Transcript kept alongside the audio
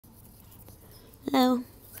Hello,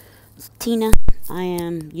 it's Tina. I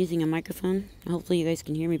am using a microphone. Hopefully you guys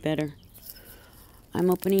can hear me better.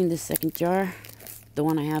 I'm opening the second jar, the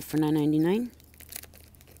one I have for $9.99.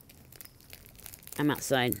 I'm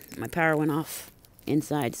outside. My power went off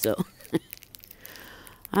inside, so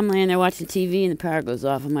I'm laying there watching TV and the power goes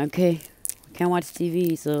off. I'm like, okay, I can't watch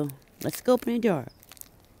TV, so let's go open a jar.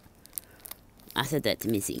 I said that to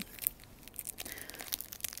Missy.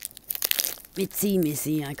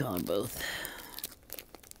 Missy, I call her both.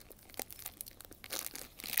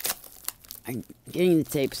 I'm getting the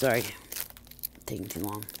tape, sorry. Taking too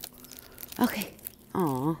long. Okay.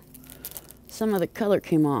 Aw. Some of the color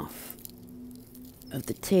came off of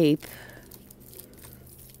the tape.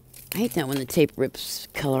 I hate that when the tape rips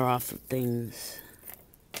color off of things.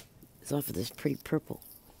 It's off of this pretty purple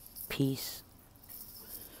piece.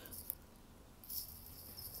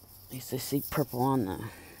 At least I see purple on the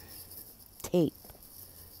tape.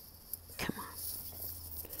 Come on.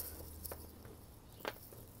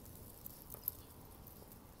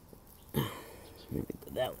 Maybe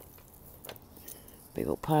go that way. Big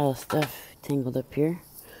old pile of stuff tangled up here.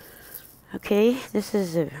 Okay, this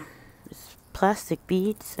is it's plastic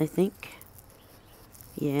beads, I think.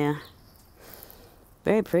 Yeah.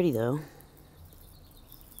 Very pretty though.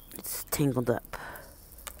 It's tangled up.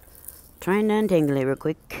 Trying to untangle it real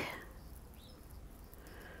quick.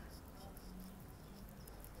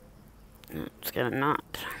 It's got a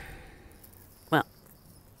knot. Well,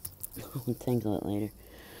 I'll untangle it later.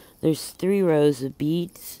 There's 3 rows of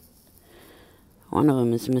beads. One of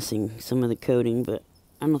them is missing some of the coating, but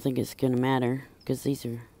I don't think it's going to matter because these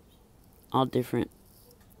are all different.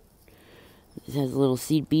 It has little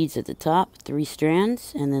seed beads at the top, 3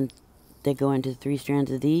 strands, and then they go into 3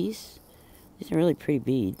 strands of these. These are really pretty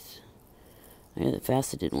beads. I got the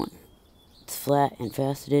faceted one. It's flat and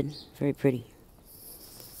faceted. Very pretty.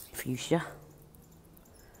 Fuchsia.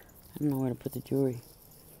 I don't know where to put the jewelry.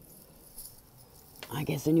 I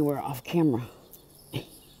guess anywhere off camera.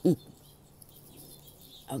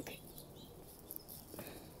 Okay.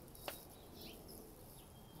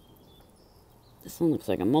 This one looks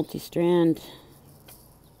like a multi-strand.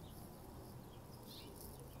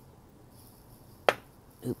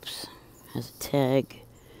 Oops. Has a tag.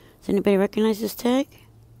 Does anybody recognize this tag?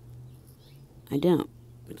 I don't.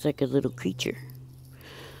 It's like a little creature.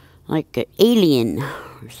 Like an alien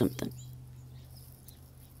or something.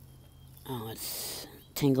 Oh, it's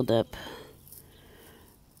tangled up.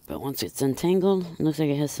 But once it's untangled, it looks like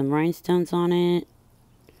it has some rhinestones on it.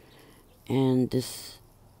 And this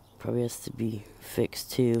probably has to be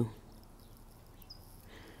fixed too.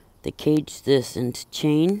 They caged this into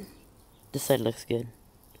chain. This side looks good.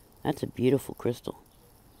 That's a beautiful crystal.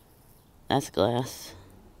 That's glass.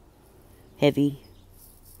 Heavy.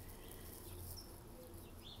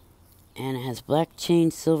 And it has black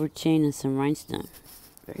chain, silver chain, and some rhinestone.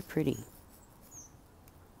 Very pretty.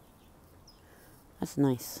 That's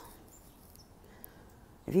nice.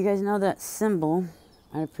 If you guys know that symbol,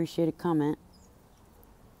 I'd appreciate a comment.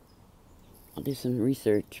 I'll do some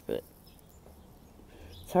research, but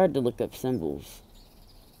it's hard to look up symbols.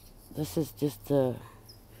 This is just a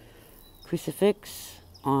crucifix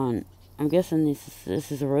on, I'm guessing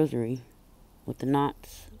this is a rosary with the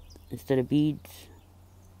knots instead of beads.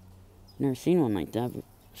 Never seen one like that, but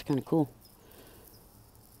it's kind of cool.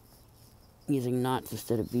 Using knots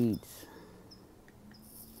instead of beads.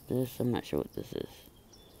 This, I'm not sure what this is.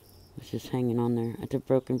 It's just hanging on there. It's a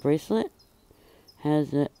broken bracelet.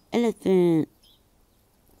 Has an elephant.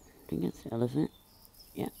 I think it's an elephant.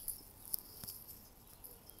 Yeah.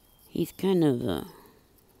 He's kind of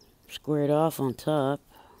squared off on top.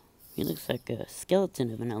 He looks like a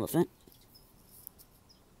skeleton of an elephant.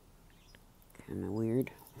 Kind of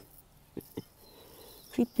weird.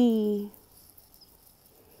 Creepy.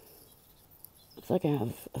 Looks like I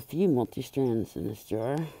have a few multi-strands in this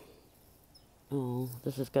jar. Oh,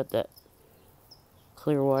 this has got that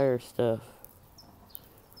clear wire stuff.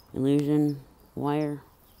 Illusion wire.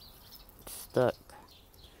 It's stuck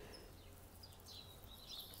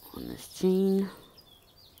on this chain.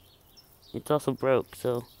 It's also broke,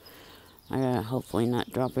 so I gotta hopefully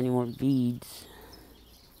not drop any more beads.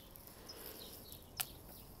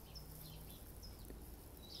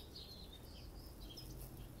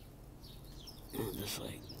 Oh, this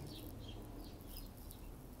way.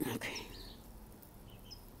 Okay.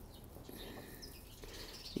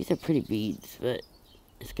 These are pretty beads, but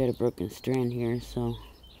it's got a broken strand here, so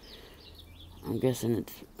I'm guessing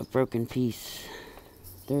it's a broken piece.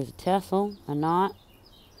 There's a tassel, a knot.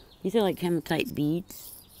 These are like hematite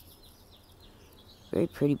beads. Very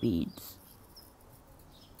pretty beads.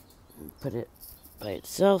 Put it by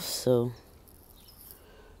itself, so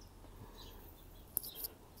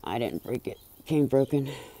I didn't break it. It came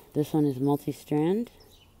broken. This one is multi-strand.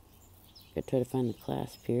 Gotta try to find the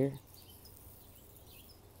clasp here.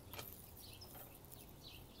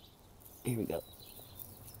 Here we go.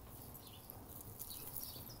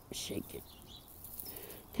 Shake it.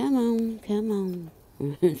 Come on, come on.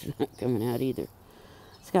 It's not coming out either.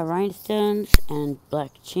 It's got rhinestones and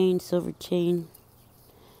black chain, silver chain,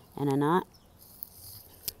 and a knot,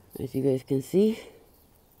 as you guys can see.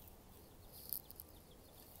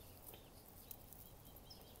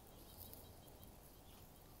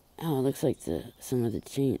 Oh, it looks like some of the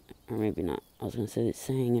chain, or maybe not. I was going to say it's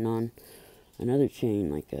hanging on another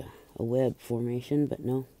chain, like a web formation, but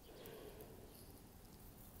no.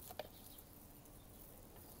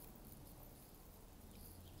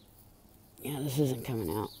 Yeah, this isn't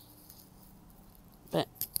coming out. But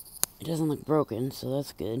it doesn't look broken, so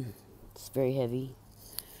that's good. It's very heavy.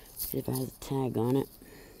 See if it has a tag on it.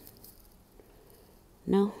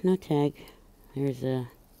 No, no tag. There's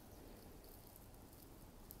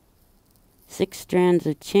 6 strands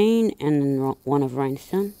of chain and then one of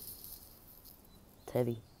rhinestone. It's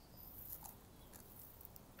heavy.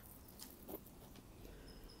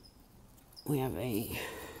 We have a,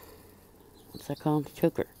 what's that called?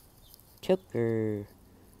 Choker. Choker.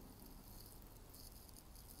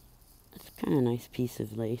 It's kind of a nice piece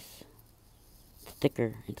of lace. It's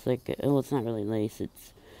thicker. It's like, oh, it's not really lace.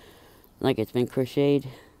 It's like it's been crocheted.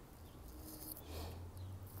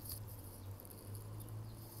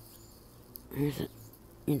 Here's an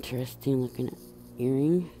interesting looking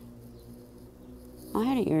earring. I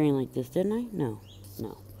had an earring like this, didn't I? No.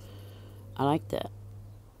 No. I like that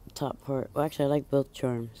top part. Well, actually, I like both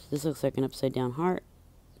charms. This looks like an upside down heart.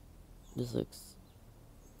 This looks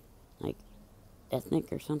like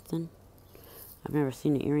ethnic or something. I've never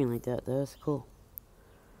seen an earring like that, though. That's cool.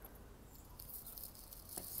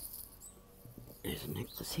 There's a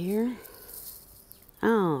necklace here.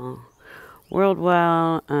 Oh. World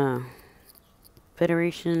Wild,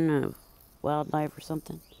 Federation of Wildlife or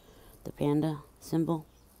something. The panda symbol.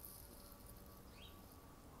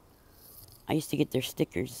 I used to get their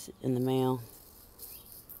stickers in the mail.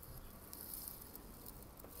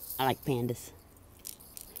 I like pandas.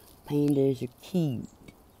 Pandas are cute.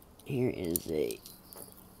 Here is a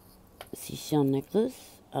seashell necklace.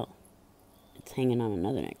 Oh, it's hanging on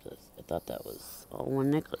another necklace. I thought that was all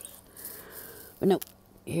one necklace. But no,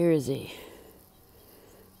 here is a...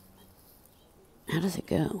 How does it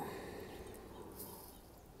go?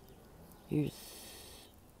 Here's...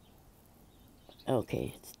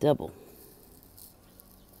 Okay, it's double.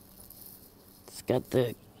 It's got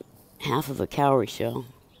the half of a cowrie shell.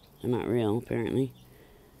 They're not real, apparently.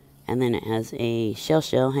 And then it has a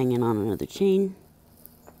shell hanging on another chain.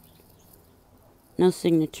 No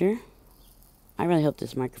signature. I really hope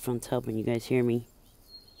this microphone's helping you guys hear me.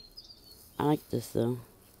 I like this, though.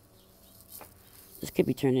 This could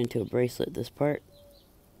be turned into a bracelet, this part.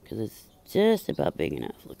 Because it's just about big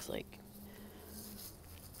enough, looks like.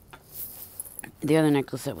 The other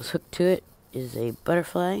necklace that was hooked to it is a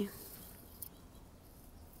butterfly.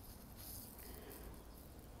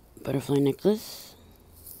 Butterfly necklace.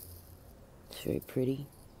 It's very pretty.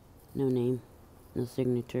 No name. No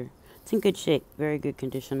signature. It's in good shape. Very good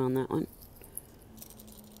condition on that one.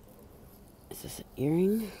 Is this an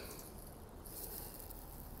earring?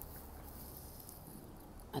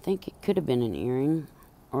 I think it could have been an earring.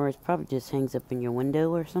 Or it probably just hangs up in your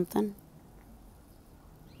window or something.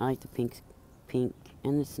 I like the pink.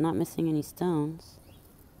 And it's not missing any stones.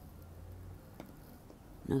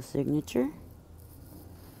 No signature.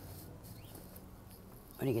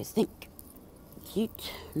 What do you guys think?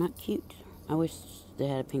 Cute? Not cute? I wish they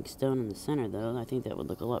had a pink stone in the center, though. I think that would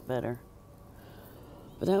look a lot better.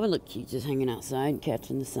 But that would look cute, just hanging outside,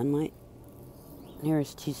 catching the sunlight.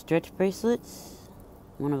 Here's 2 stretch bracelets.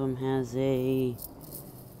 One of them has a...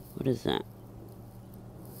 What is that?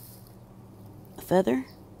 A feather?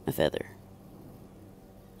 A feather.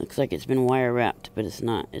 Looks like it's been wire wrapped, but it's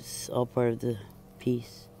not. It's all part of the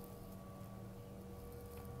piece.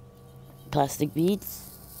 Plastic beads.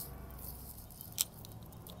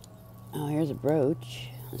 Oh, here's a brooch.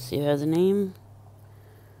 Let's see if it has a name.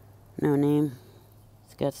 No name.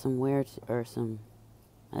 It's got some wear, or some...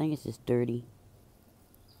 I think it's just dirty.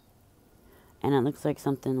 And it looks like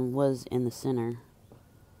something was in the center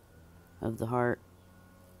of the heart.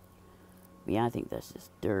 Yeah, I think that's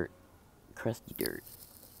just dirt. Crusty dirt.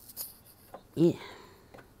 Yeah.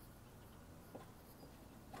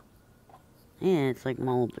 Yeah, it's like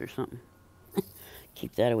mold or something.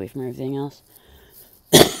 Keep that away from everything else.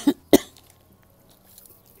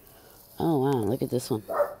 Oh, wow, look at this one.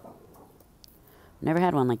 Never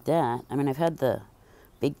had one like that. I mean, I've had the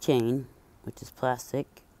big chain, which is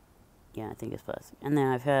plastic. Yeah, I think it's plastic. And then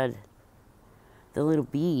I've had the little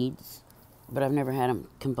beads, but I've never had them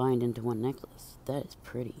combined into one necklace. That is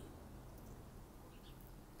pretty.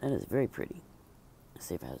 That is very pretty. Let's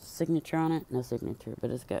see if it has a signature on it. No signature,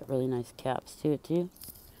 but it's got really nice caps to it too.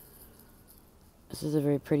 This is a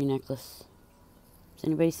very pretty necklace. Has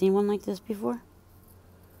anybody seen one like this before?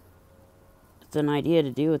 It's an idea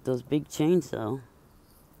to do with those big chains though.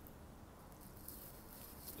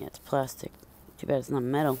 Yeah, it's plastic. Too bad it's not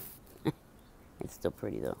metal. It's still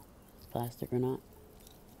pretty though. Plastic or not.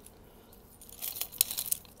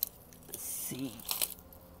 Let's see.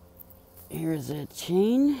 Here's a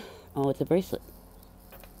chain. Oh, it's a bracelet.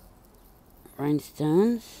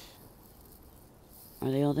 Rhinestones. Are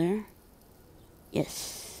they all there?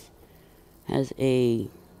 Yes. Has a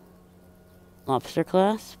lobster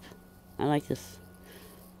clasp. I like this.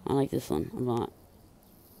 I like this one a lot.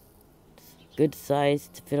 It's good size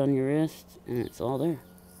to fit on your wrist, and it's all there.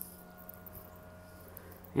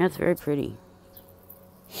 Yeah, it's very pretty.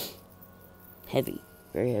 Heavy.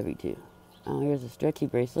 Very heavy, too. Oh, here's a stretchy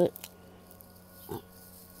bracelet. Oh.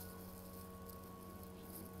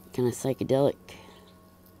 Kind of psychedelic.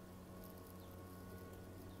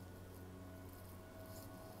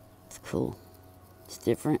 It's cool. It's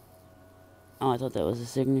different. Oh, I thought that was a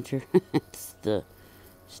signature. It's the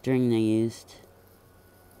string they used.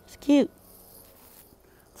 It's cute.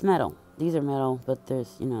 It's metal. These are metal, but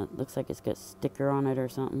there's, you know, it looks like it's got sticker on it or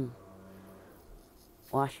something.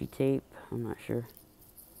 Washi tape. I'm not sure.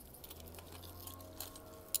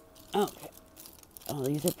 Okay. Oh,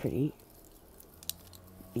 these are pretty.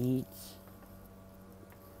 Beads.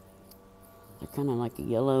 They're kind of like a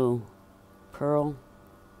yellow pearl.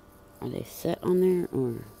 Are they set on there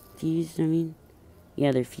or fused, I mean?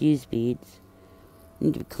 Yeah, they're fused beads.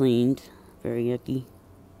 Need to be cleaned. Very yucky.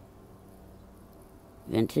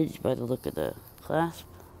 Vintage by the look of the clasp.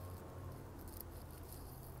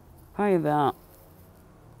 Probably about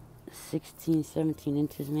 16, 17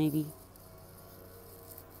 inches maybe.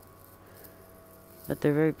 But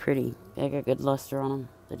they're very pretty. They got good luster on them.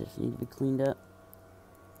 They just need to be cleaned up.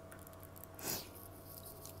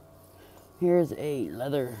 Here's a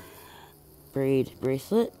leather braid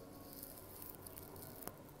bracelet.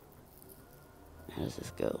 How does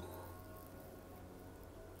this go?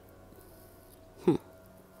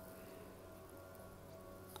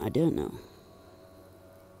 I don't know.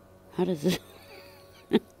 How does this...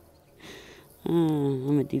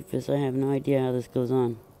 I'm a doofus. I have no idea how this goes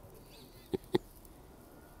on.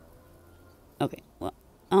 Okay, well,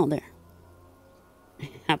 oh, there. It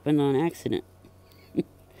happened on accident.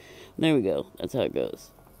 There we go. That's how it goes.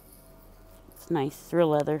 It's nice. It's real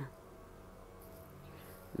leather.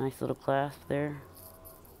 Nice little clasp there.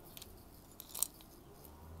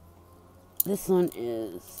 This one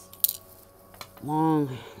is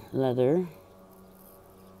long leather.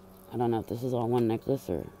 I don't know if this is all one necklace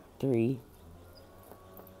or three.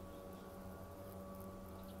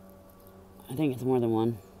 I think it's more than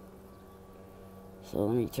one. So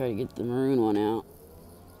let me try to get the maroon one out.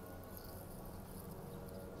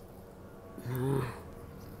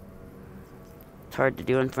 It's hard to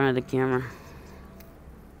do in front of the camera.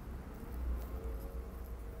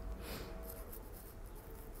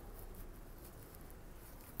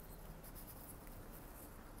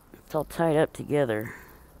 It's all tied up together.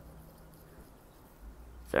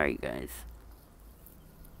 Sorry, guys.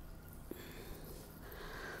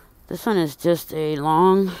 This one is just a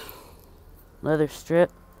long leather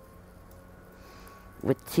strip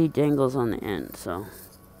with two dangles on the end, so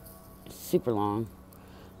it's super long.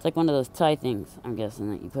 It's like one of those tie things, I'm guessing,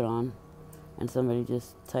 that you put on. And somebody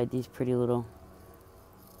just tied these pretty little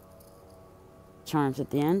charms at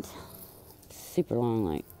the end. It's super long,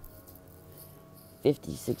 like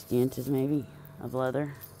 50, 60 inches maybe of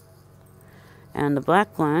leather. And the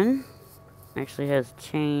black one actually has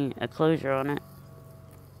a closure on it.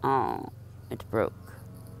 Oh, it's broke.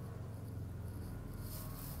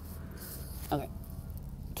 Okay,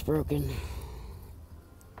 it's broken.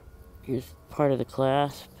 Here's part of the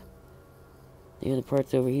clasp. The other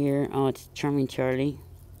part's over here. Oh, it's Charming Charlie.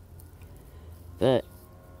 But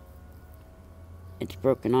it's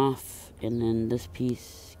broken off, and then this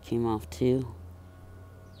piece came off too.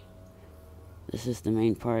 This is the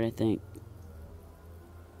main part, I think.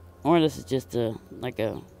 Or this is just like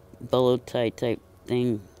a bolo tie type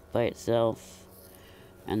thing by itself.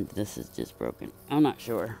 And this is just broken. I'm not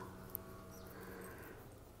sure.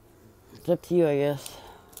 It's up to you, I guess.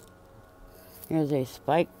 Here's a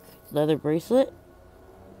spike leather bracelet.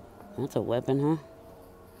 That's a weapon, huh?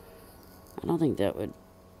 I don't think that would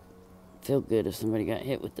feel good if somebody got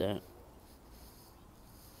hit with that.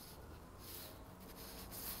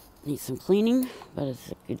 Needs some cleaning, but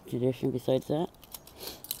it's a good condition besides that.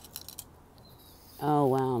 Oh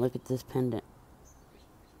wow, look at this pendant.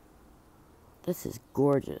 This is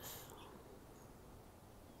gorgeous.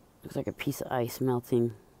 Looks like a piece of ice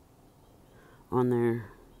melting on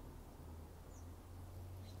there.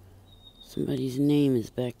 Somebody's name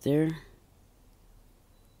is back there.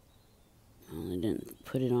 Oh, they didn't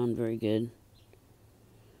put it on very good.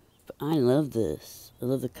 But I love this. I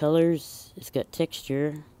love the colors. It's got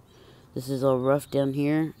texture. This is all rough down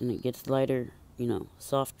here, and it gets lighter, you know,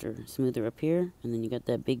 softer, smoother up here. And then you got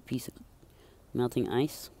that big piece of melting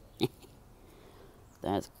ice.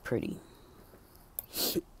 That's pretty.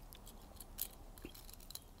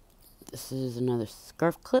 This is another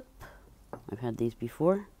scarf clip. I've had these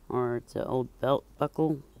before. Or it's an old belt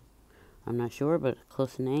buckle. I'm not sure, but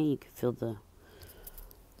close enough. You can feel the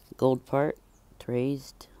gold part. It's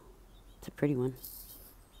raised. It's a pretty one.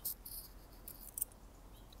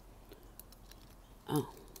 Oh,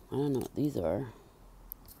 I don't know what these are.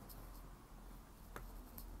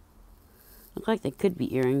 Look like they could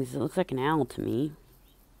be earrings. It looks like an owl to me.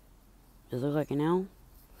 Does it look like an owl?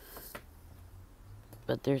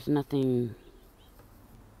 But there's nothing,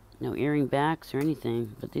 no earring backs or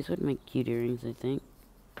anything. But these would make cute earrings, I think.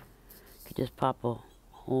 Could just pop a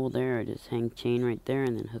hole there or just hang chain right there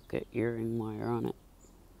and then hook an earring wire on it.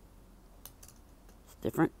 It's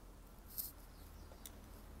different.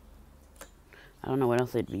 I don't know what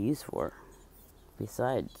else they'd be used for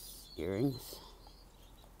besides earrings.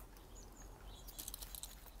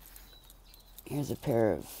 Here's a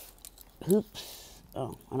pair of hoops.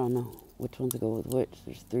 Oh, I don't know which one to go with which.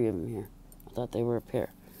 There's 3 of them here. I thought they were a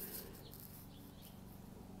pair.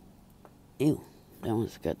 Ew, that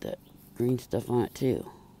one's got that green stuff on it too.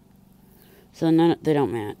 So they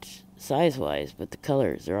don't match size-wise, but the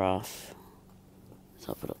colors are off. So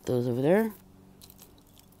I'll put up those over there.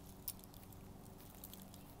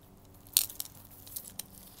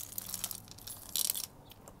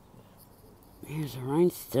 Here's a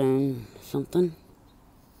rhinestone something.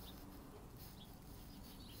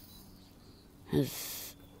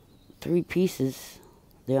 Has 3 pieces.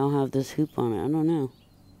 They all have this hoop on it. I don't know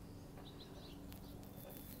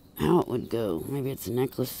how it would go. Maybe it's a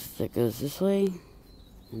necklace that goes this way,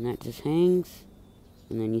 and that just hangs,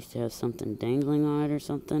 and then used to have something dangling on it or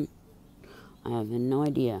something. I have no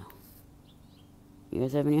idea. You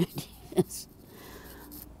guys have any ideas?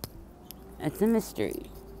 It's a mystery.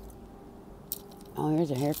 Oh,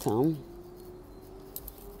 here's a hair comb.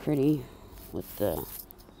 Pretty, with the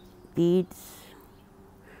beads,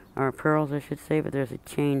 or pearls I should say, but there's a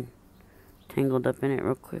chain tangled up in it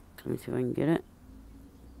real quick. Let me see if I can get it.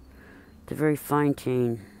 It's a very fine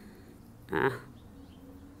chain. Can't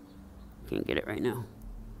get it right now.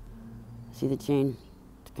 See the chain?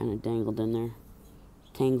 It's kind of dangled in there.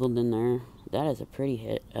 Tangled in there. That is a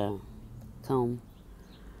pretty comb.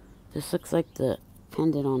 This looks like the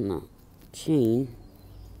pendant on the chain.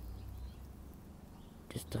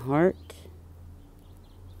 Just a heart.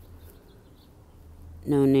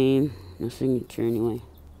 No name. No signature anyway.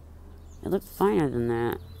 It looks finer than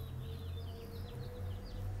that.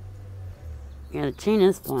 Yeah, the chain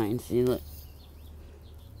is fine. See, look.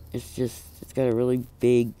 It's got a really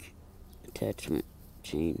big attachment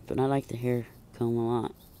chain. But I like the hair comb a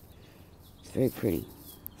lot. It's very pretty.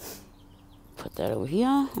 Put that over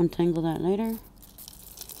here. Untangle that later.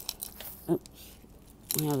 Oops.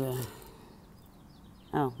 We have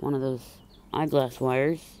one of those eyeglass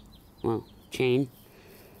wires. Well, chain.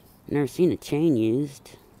 Never seen a chain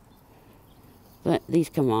used. But these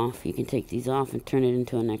come off. You can take these off and turn it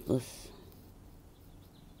into a necklace.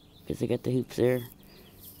 Because they got the hoops there.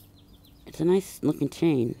 It's a nice looking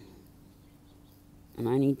chain. And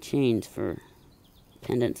I need chains for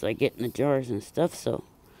pendants I get in the jars and stuff, so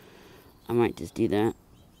I might just do that.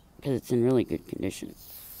 Because it's in really good condition.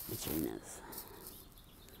 The chain is.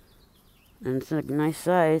 And it's a nice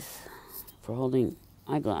size for holding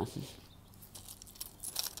eyeglasses.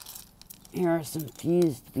 Here are some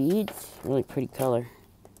fused beads. Really pretty color.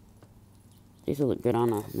 These will look good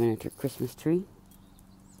on a miniature Christmas tree.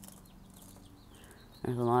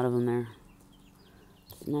 There's a lot of them there.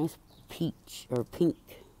 It's a nice peach, or pink.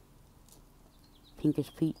 Pinkish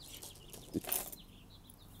peach.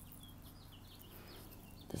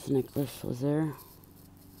 This necklace was there.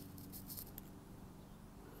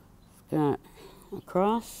 It's got a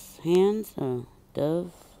cross, hands, a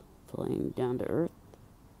dove flying down to earth.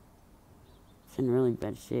 It's in really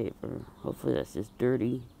bad shape, or hopefully that's just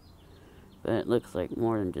dirty. But it looks like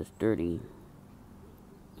more than just dirty.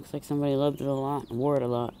 Looks like somebody loved it a lot and wore it a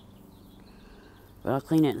lot. But I'll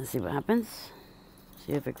clean it and see what happens.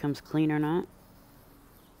 See if it comes clean or not.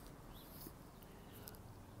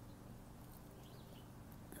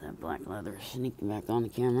 that black leather sneaking back on the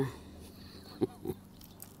camera.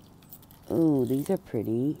 Oh, these are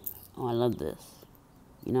pretty. Oh, I love this.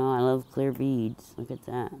 You know, I love clear beads. Look at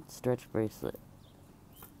that. Stretch bracelet.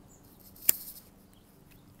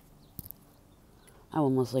 I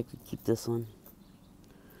would most likely keep this one.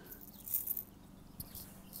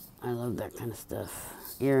 I love that kind of stuff.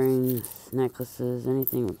 Earrings, necklaces,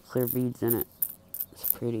 anything with clear beads in it. It's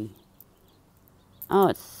pretty. Oh,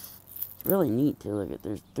 it's really neat to look at.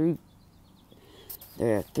 There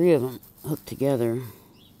are three of them hooked together.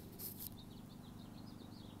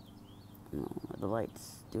 No, the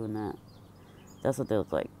light's doing that. That's what they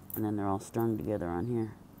look like. And then they're all strung together on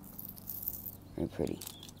here. Very pretty.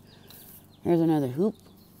 Here's another hoop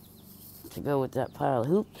to go with that pile of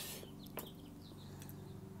hoops.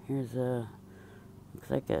 Here's a, looks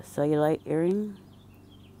like a cellulite earring.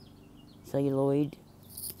 Celluloid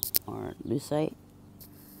or lucite.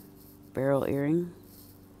 Barrel earring.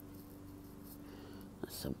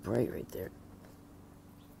 That's so bright right there.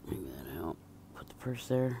 Maybe that'll help. Put the purse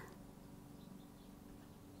there.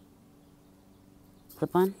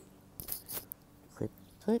 Clip on. Clip,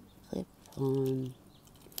 clip, clip on.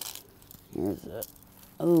 Here's a,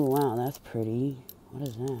 oh wow, that's pretty. What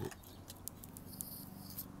is that?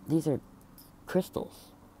 These are crystals.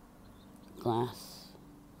 Glass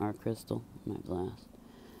or crystal, not glass.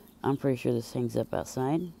 I'm pretty sure this hangs up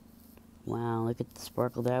outside. Wow, look at the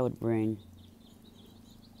sparkle that would bring.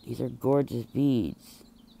 These are gorgeous beads.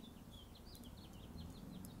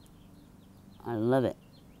 I love it.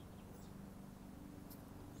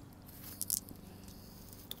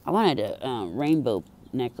 I wanted a rainbow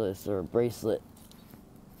necklace or bracelet.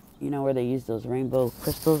 You know where they use those rainbow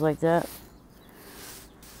crystals like that?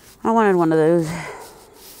 I wanted one of those.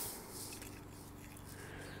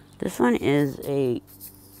 This one is a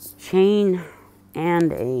chain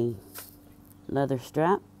and a leather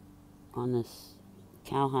strap on this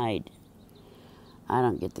cowhide. I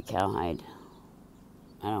don't get the cowhide.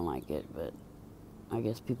 I don't like it, but I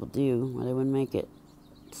guess people do, or they wouldn't make it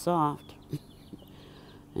soft.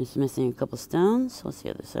 It's missing a couple stones. What's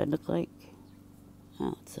the other side look like?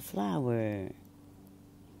 Oh, it's a flower.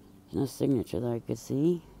 There's no signature that I could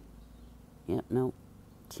see. Yep, nope.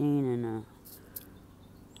 Chain and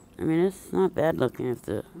I mean, it's not bad looking if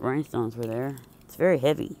the rhinestones were there. It's very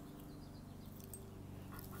heavy.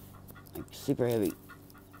 Like, super heavy.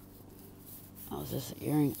 Oh, is this an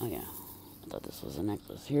earring? Oh, yeah. I thought this was a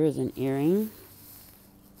necklace. Here is an earring.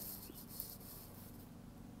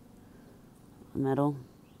 Metal.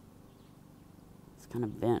 It's kind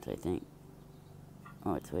of bent, I think.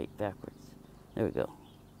 Oh, it's wait, backwards. There we go.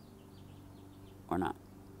 Or not.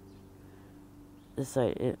 This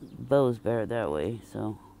side, it bows better that way,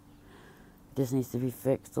 so this needs to be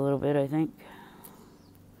fixed a little bit, I think.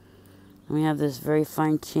 And we have this very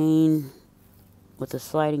fine chain with a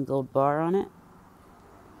sliding gold bar on it.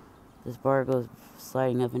 This bar goes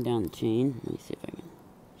sliding up and down the chain. Let me see if I can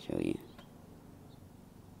show you.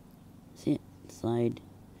 See it? Slide.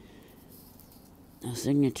 No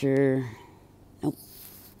signature. Nope.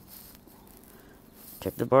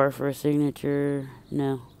 Check the bar for a signature.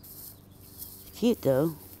 No. It's cute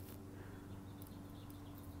though.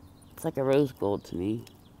 It's like a rose gold to me.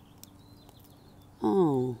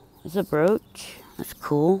 Oh, it's a brooch. That's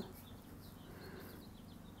cool.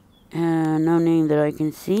 And no name that I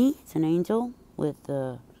can see. It's an angel with,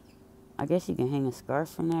 I guess you can hang a scarf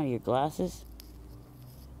from that or your glasses.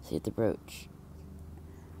 See at the brooch.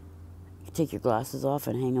 You can take your glasses off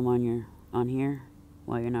and hang them on here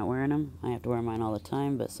while you're not wearing them. I have to wear mine all the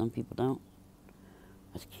time, but some people don't.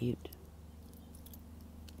 That's cute.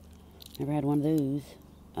 Never had one of those.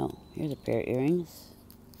 Oh, here's a pair of earrings.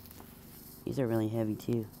 These are really heavy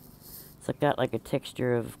too. It's got like a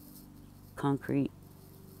texture of concrete.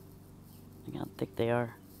 Look how thick they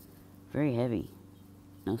are. Very heavy.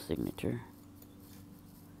 No signature.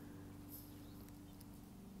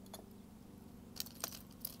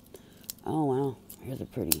 Oh wow, here's a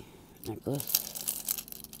pretty necklace.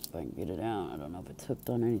 If I can get it out. I don't know if it's hooked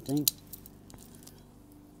on anything.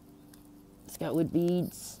 It's got wood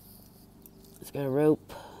beads. It's got a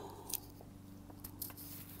rope.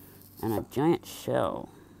 And a giant shell.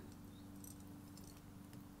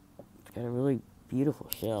 It's got a really beautiful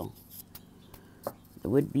shell. The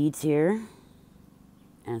wood beads here.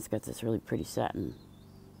 And it's got this really pretty satin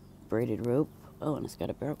braided rope. Oh, and it's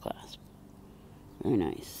got a barrel clasp. Very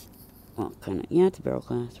nice. Well, kind of, yeah, it's a barrel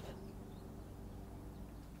clasp.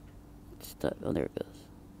 It's stuck. Oh, there it goes.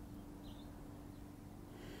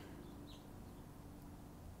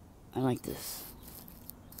 I like this.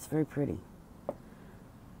 It's very pretty.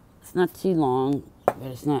 It's not too long, but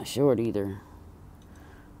it's not short either.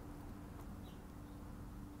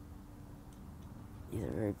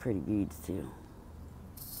 Very pretty beads too.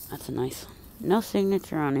 That's a nice one. No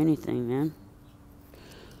signature on anything, man.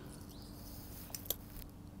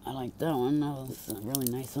 I like that one. That was a really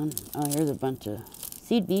nice one. Oh, here's a bunch of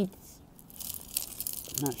seed beads.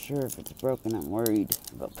 I'm not sure if it's broken. I'm worried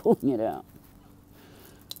about pulling it out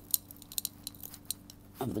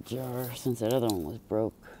of the jar since that other one was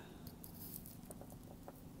broke.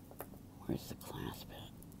 Where's the clasp at?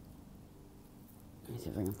 Let me see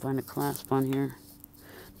if I can find a clasp on here.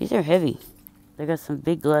 These are heavy. They got some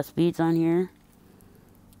big glass beads on here.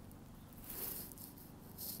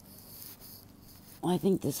 Well, I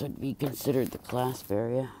think this would be considered the clasp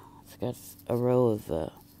area. It's got a row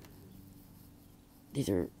of, these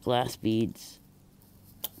are glass beads.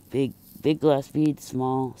 Big glass beads,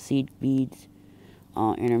 small seed beads,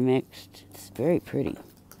 all intermixed. It's very pretty.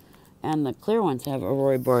 And the clear ones have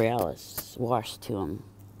Aurora Borealis washed to them.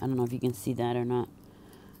 I don't know if you can see that or not,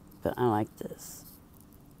 but I like this.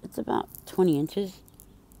 It's about 20 inches.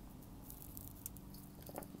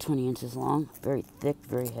 20 inches long. Very thick,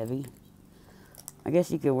 very heavy. I guess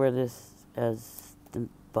you could wear this as the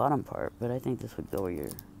bottom part, but I think this would go where you're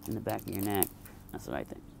in the back of your neck. That's what I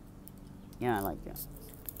think. Yeah, I like that.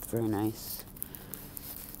 It's very nice.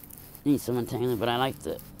 Need some entanglement, but I like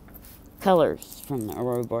the colors from the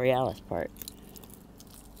Aurora Borealis part.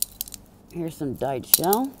 Here's some dyed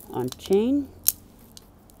shell on chain.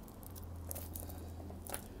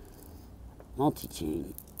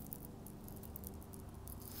 Multi-chain.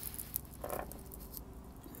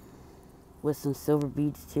 With some silver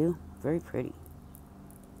beads too. Very pretty.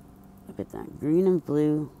 Look at that. Green and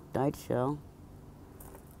blue dyed shell.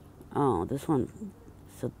 Oh, this one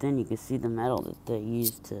so thin you can see the metal that they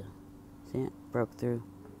used to, see it? Broke through.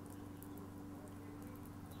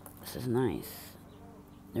 This is nice.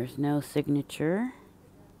 There's no signature.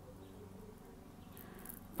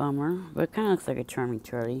 Bummer. But it kind of looks like a Charming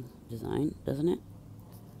Charlie design, doesn't it?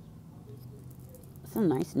 Some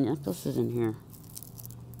nice necklaces in here.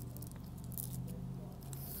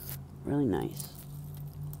 Really nice.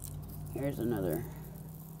 Here's another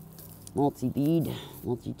multi-bead,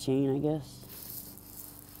 multi-chain, I guess.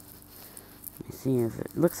 Let me see if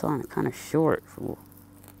it looks on it kind of short.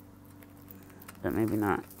 But maybe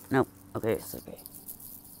not. Nope. Okay, it's okay.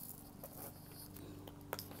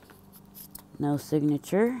 No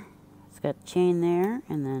signature. It's got chain there,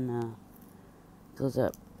 and then goes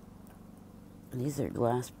up. These are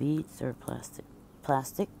glass beads. They're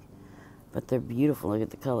plastic, but they're beautiful. Look at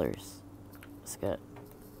the colors. It's got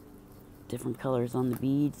different colors on the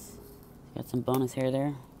beads. Got some bonus hair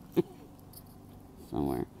there.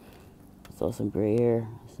 Somewhere. It's also some gray hair.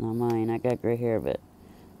 It's not mine. I got gray hair, but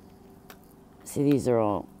see, these are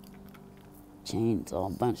all chains all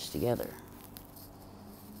bunched together.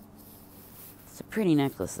 It's a pretty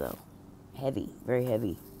necklace, though. Heavy. Very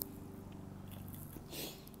heavy.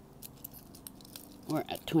 We're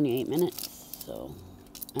at 28 minutes, so...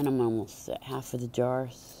 And I'm almost at half of the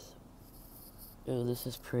jars. Oh, this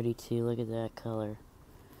is pretty, too. Look at that color.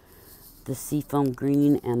 The seafoam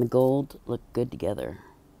green and the gold look good together.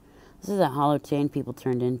 This is a hollow chain people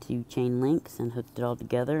turned into chain links and hooked it all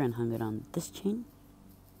together and hung it on this chain.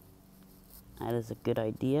 That is a good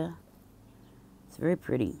idea. It's very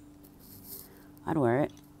pretty. I'd wear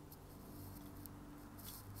it.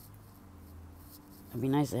 It'd be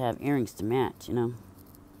nice to have earrings to match, you know.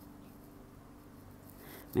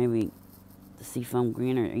 Maybe the seafoam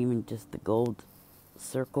green or even just the gold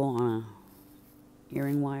circle on a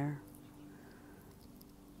earring wire.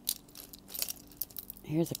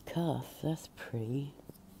 Here's a cuff. That's pretty.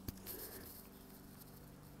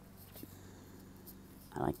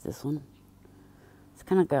 I like this one. It's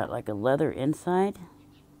kind of got like a leather inside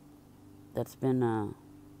that's been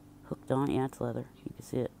hooked on. Yeah, it's leather. You can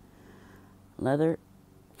see it. Leather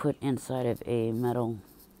put inside of a metal,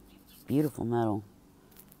 beautiful metal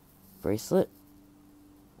bracelet.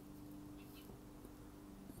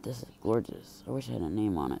 This is gorgeous. I wish I had a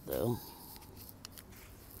name on it, though.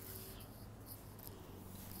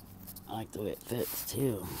 I like the way it fits,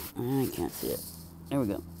 too. I can't see it. There we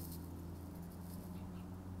go.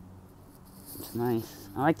 It's nice.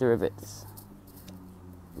 I like the rivets.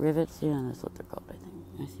 Rivets, yeah, that's what they're called, I think.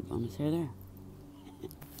 I see bonus hair there.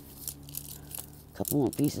 Couple more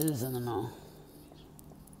pieces, and then I'll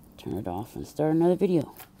turn it off and start another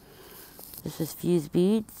video. This is fused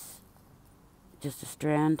beads. Just a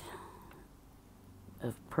strand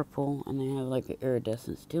of purple, and they have like an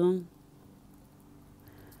iridescence to them.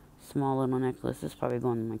 Small little necklace. This is probably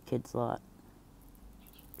going to my kid's lot.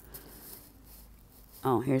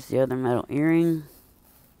 Oh, here's the other metal earring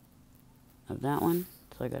of that one.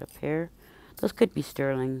 So I got a pair. Those could be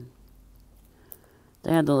sterling.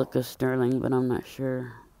 They had the look of sterling, but I'm not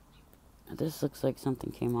sure. This looks like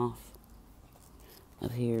something came off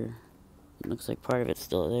of here. It looks like part of it's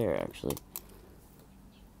still there, actually.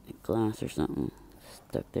 Like glass or something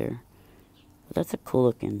stuck there. But that's a cool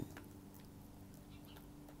looking.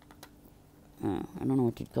 I don't know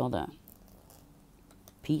what you'd call that.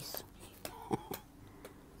 Piece.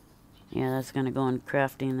 Yeah, that's gonna go in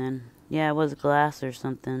crafting then. Yeah, it was glass or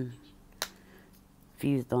something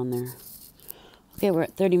fused on there. Okay, we're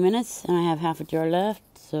at 30 minutes, and I have half a jar left,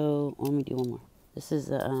 so let me do one more. This is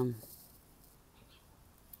a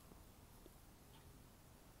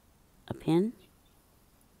pin.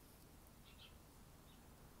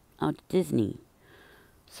 Oh, Disney.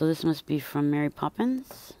 So this must be from Mary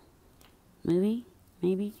Poppins movie,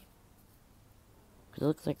 maybe? Because it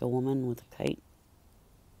looks like a woman with a kite.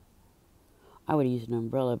 I would use an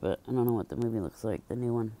umbrella, but I don't know what the movie looks like, the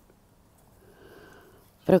new one.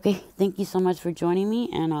 But okay, thank you so much for joining me,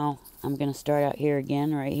 and I'm going to start out here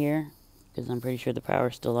again, right here, because I'm pretty sure the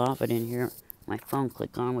power's still off. I didn't hear my phone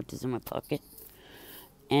click on, which is in my pocket.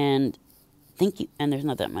 And thank you, and there's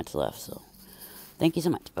not that much left, so thank you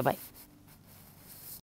so much. Bye-bye.